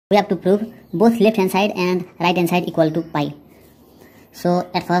We have to prove both left hand side and right hand side equal to pi. So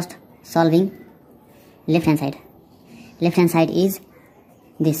at first solving left hand side. Left hand side is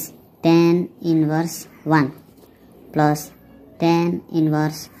this tan inverse 1 plus tan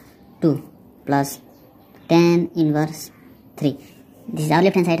inverse 2 plus tan inverse 3. This is our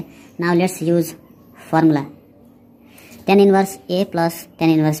left hand side. Now let's use formula. Tan inverse A plus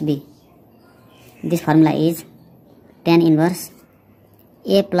tan inverse B. This formula is tan inverse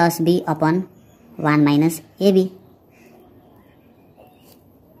A plus B upon 1 minus AB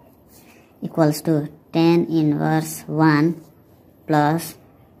equals to tan inverse 1 plus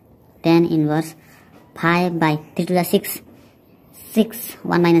tan inverse 5 by 3 to the 6.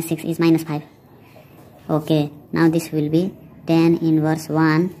 1 minus 6 is minus 5. Okay, now this will be tan inverse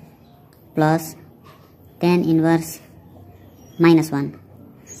 1 plus tan inverse minus 1.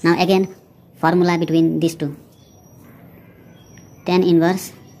 Now again formula between these two. Tan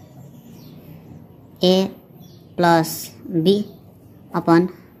inverse A plus B upon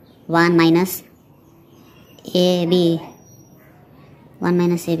 1 minus AB. 1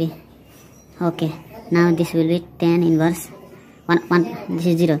 minus AB. Okay, now this will be tan inverse 1, this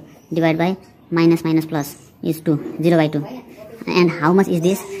is 0, divided by minus plus is 2, 0 by 2. And how much is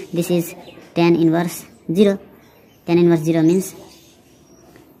this? This is tan inverse 0. Tan inverse 0 means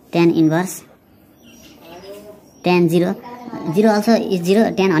tan inverse tan 0. 0 also is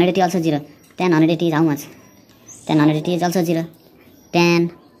 0, tan 180 also 0. Tan 180 is how much? Tan 180 is also 0.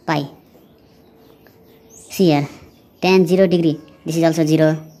 Tan pi. See here, tan 0 degree, this is also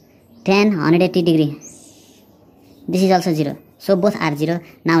 0. Tan 180 degree, this is also 0. So both are 0.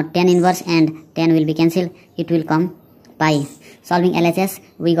 Now tan inverse and tan will be cancelled. It will come pi. Solving LHS,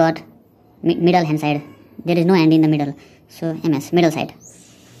 we got middle hand side. There is no end in the middle. So MS, middle side.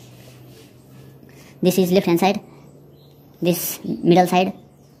 This is left hand side. This middle side.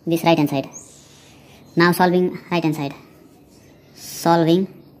 This right hand side. Now solving right hand side. Solving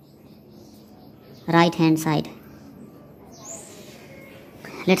right hand side.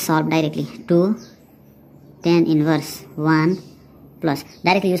 Let's solve directly. 2 tan inverse 1 plus,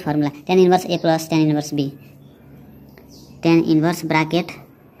 directly use formula, tan inverse A plus tan inverse B. Tan inverse bracket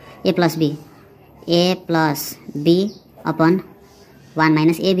A plus B. A plus B upon 1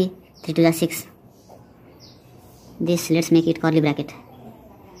 minus AB, 3 to the 6. This, let's make it curly bracket.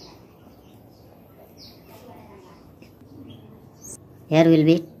 Here will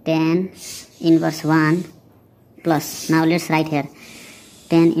be tan inverse 1 plus, now let's write here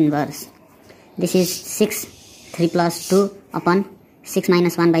tan inverse. This is 6, 3 plus 2 upon 6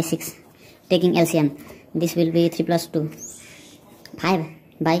 minus 1 by 6. Taking LCM, this will be 3 plus 2. 5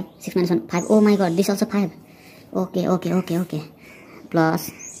 by 6 minus 1, 5. Oh my god, this also 5. Okay.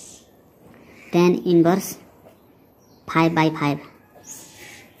 Plus tan inverse 5 by 5.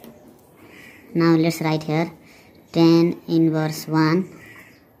 Now let's write here tan inverse 1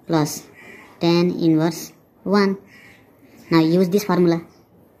 plus tan inverse 1. Now use this formula.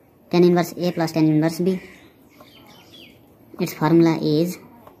 Tan inverse A plus tan inverse B. Its formula is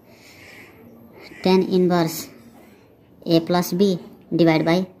tan inverse A plus B divided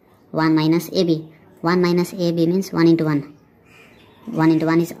by 1 minus AB. 1 minus AB means 1 into 1. 1 into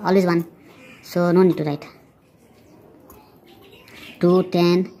 1 is always 1. So no need to write. 2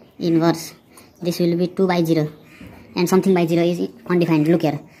 tan inverse. This will be 2 by 0. And something by 0 is undefined. Look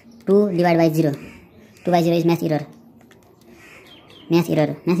here. 2 divided by 0. 2 by 0 is math error. Math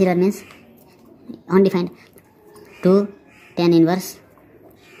error means undefined. 2 tan inverse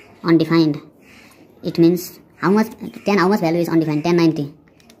undefined. It means how much value is undefined? Tan 90.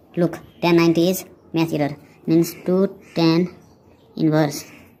 Look, tan 90 is math error. Means 2 tan inverse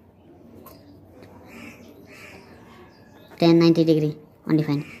tan 90 degree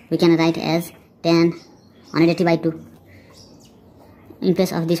undefined. We can write as tan 180 by 2. In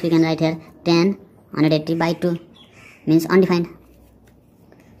place of this we can write here tan 180 by 2 means undefined.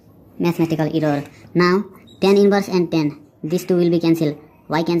 Mathematical error. Now tan inverse and tan, these two will be cancelled.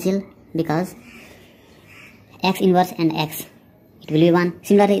 Why cancel? Because x inverse and x, it will be 1.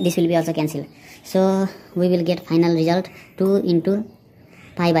 Similarly this will be also cancelled. So we will get final result 2 into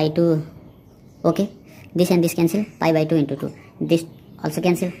pi by 2. Okay, this and this cancel, pi by 2 into 2. This also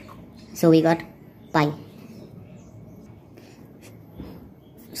cancel. So we got pi.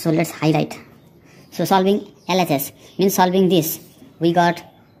 So let's highlight. So solving LHS means solving this, we got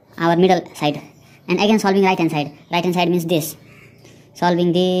our middle side, and again solving right hand side. Right hand side means this.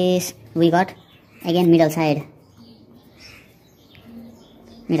 Solving this, we got again middle side.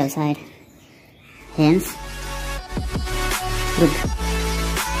 Hence proved.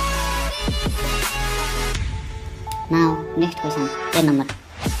 Now next question, 10 number.